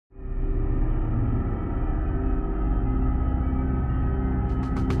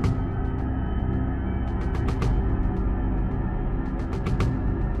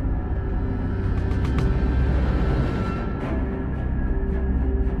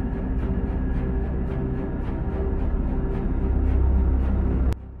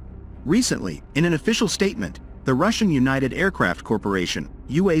Recently, in an official statement, the Russian United Aircraft Corporation,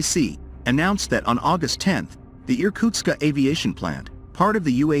 UAC, announced that on August 10, the Irkutsk aviation plant, part of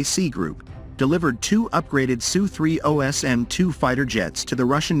the UAC group, delivered 2 upgraded Su-30SM2 fighter jets to the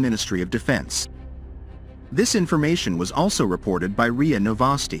Russian Ministry of Defense. This information was also reported by RIA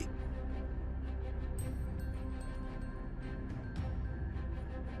Novosti.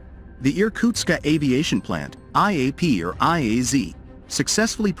 The Irkutsk aviation plant, IAP or IAZ,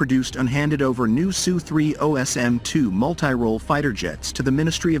 successfully produced and handed over new Su-30SM2 multi-role fighter jets to the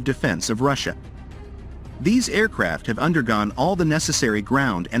Ministry of Defense of Russia. These aircraft have undergone all the necessary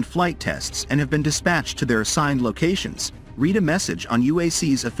ground and flight tests and have been dispatched to their assigned locations. Read a message on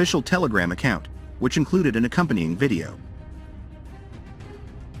UAC's official Telegram account, which included an accompanying video.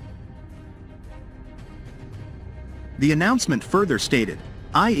 The announcement further stated,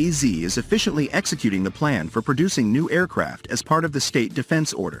 IAZ is efficiently executing the plan for producing new aircraft as part of the State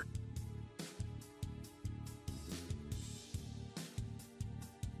Defense Order.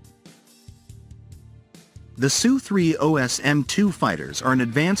 The Su-30SM2 fighters are an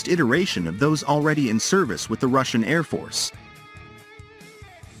advanced iteration of those already in service with the Russian Air Force.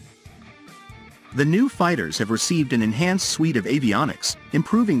 The new fighters have received an enhanced suite of avionics,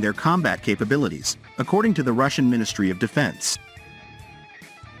 improving their combat capabilities, according to the Russian Ministry of Defense.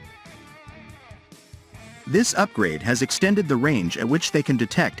 This upgrade has extended the range at which they can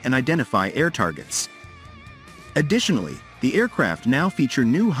detect and identify air targets. Additionally, the aircraft now feature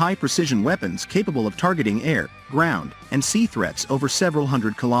new high-precision weapons capable of targeting air, ground, and sea threats over several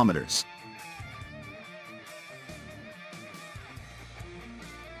hundred kilometers.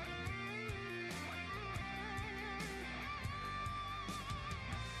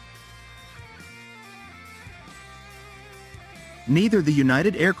 Neither the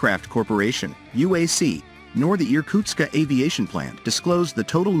United Aircraft Corporation, UAC, nor the Irkutsk aviation plant disclosed the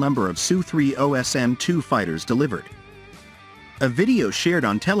total number of Su-30SM2 fighters delivered. A video shared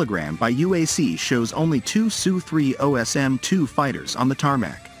on Telegram by UAC shows only 2 Su-30SM2 fighters on the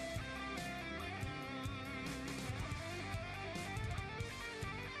tarmac.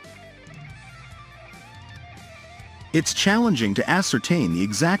 It's challenging to ascertain the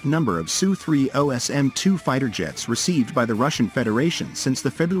exact number of Su-30SM2 fighter jets received by the Russian Federation since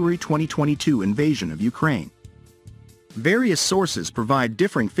the February 2022 invasion of Ukraine. Various sources provide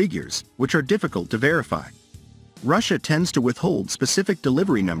differing figures, which are difficult to verify. Russia tends to withhold specific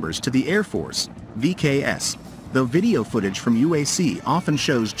delivery numbers to the Air Force, VKS, though video footage from UAC often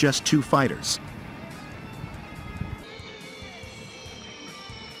shows just 2 fighters.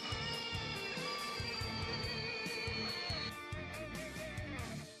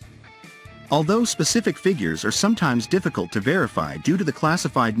 Although specific figures are sometimes difficult to verify due to the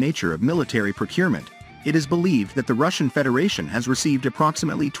classified nature of military procurement, it is believed that the Russian Federation has received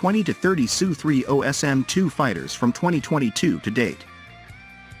approximately 20 to 30 Su-30SM2 fighters from 2022 to date.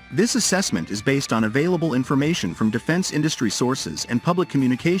 This assessment is based on available information from defense industry sources and public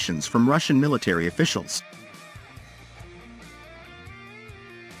communications from Russian military officials.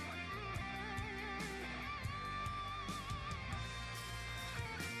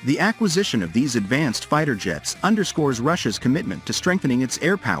 The acquisition of these advanced fighter jets underscores Russia's commitment to strengthening its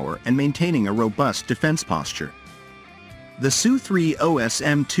air power and maintaining a robust defense posture. The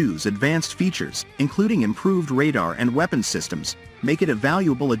Su-30SM2's advanced features, including improved radar and weapons systems, make it a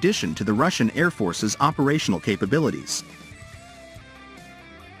valuable addition to the Russian Air Force's operational capabilities.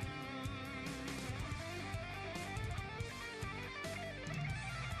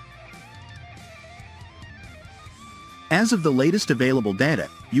 As of the latest available data,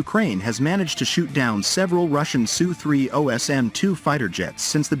 Ukraine has managed to shoot down several Russian Su-30SM2 fighter jets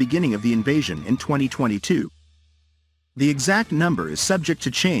since the beginning of the invasion in 2022. The exact number is subject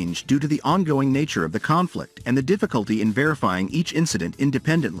to change due to the ongoing nature of the conflict and the difficulty in verifying each incident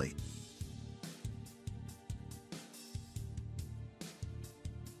independently.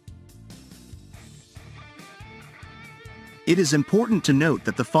 It is important to note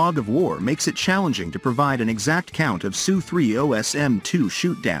that the fog of war makes it challenging to provide an exact count of Su-30SM2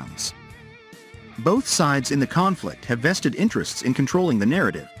 shoot-downs. Both sides in the conflict have vested interests in controlling the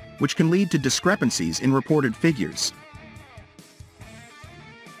narrative, which can lead to discrepancies in reported figures.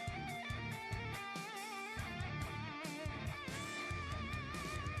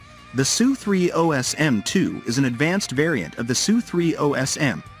 The Su-30SM2 is an advanced variant of the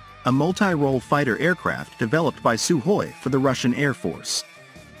Su-30SM, a multi-role fighter aircraft developed by Sukhoi for the Russian Air Force.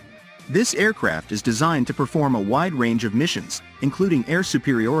 This aircraft is designed to perform a wide range of missions, including air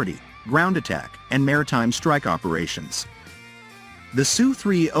superiority, ground attack, and maritime strike operations. The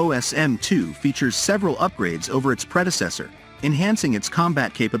Su-30SM2 features several upgrades over its predecessor, enhancing its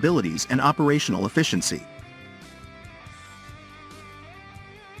combat capabilities and operational efficiency.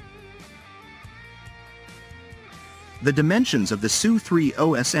 The dimensions of the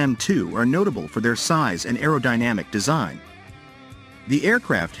Su-30SM2 are notable for their size and aerodynamic design. The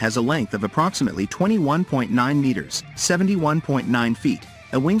aircraft has a length of approximately 21.9 meters, 71.9 feet,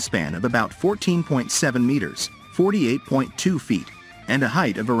 a wingspan of about 14.7 meters, 48.2 feet, and a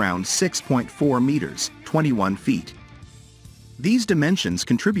height of around 6.4 meters, 21 feet. These dimensions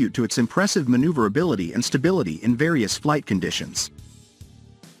contribute to its impressive maneuverability and stability in various flight conditions.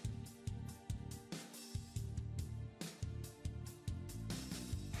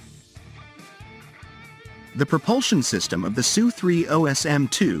 The propulsion system of the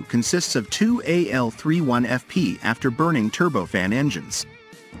Su-30SM2 consists of two AL-31FP afterburning turbofan engines.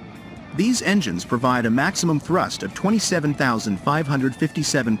 These engines provide a maximum thrust of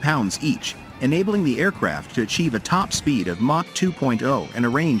 27,557 pounds each, enabling the aircraft to achieve a top speed of Mach 2.0 and a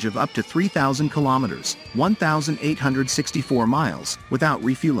range of up to 3,000 kilometers, 1,864 miles, without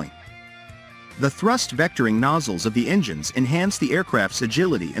refueling. The thrust vectoring nozzles of the engines enhance the aircraft's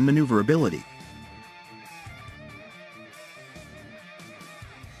agility and maneuverability.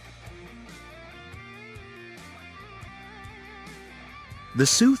 The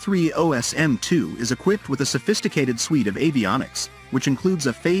Su-30SM2 is equipped with a sophisticated suite of avionics, which includes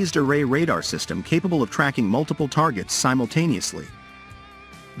a phased array radar system capable of tracking multiple targets simultaneously.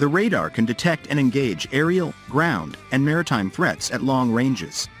 The radar can detect and engage aerial, ground, and maritime threats at long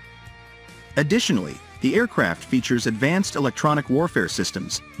ranges. Additionally, the aircraft features advanced electronic warfare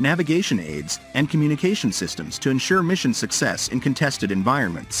systems, navigation aids, and communication systems to ensure mission success in contested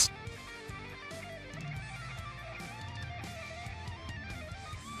environments.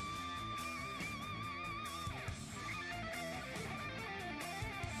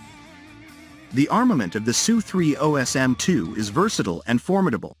 The armament of the Su-30SM2 is versatile and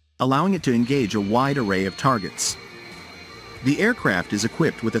formidable, allowing it to engage a wide array of targets. The aircraft is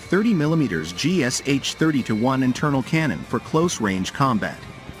equipped with a 30mm GSH-30-1 internal cannon for close-range combat.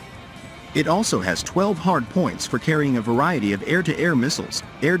 It also has 12 hard points for carrying a variety of air-to-air missiles,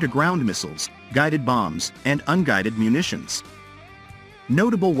 air-to-ground missiles, guided bombs, and unguided munitions.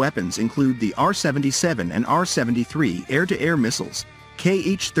 Notable weapons include the R-77 and R-73 air-to-air missiles,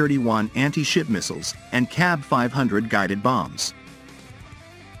 KH-31 anti-ship missiles, and CAB-500 guided bombs.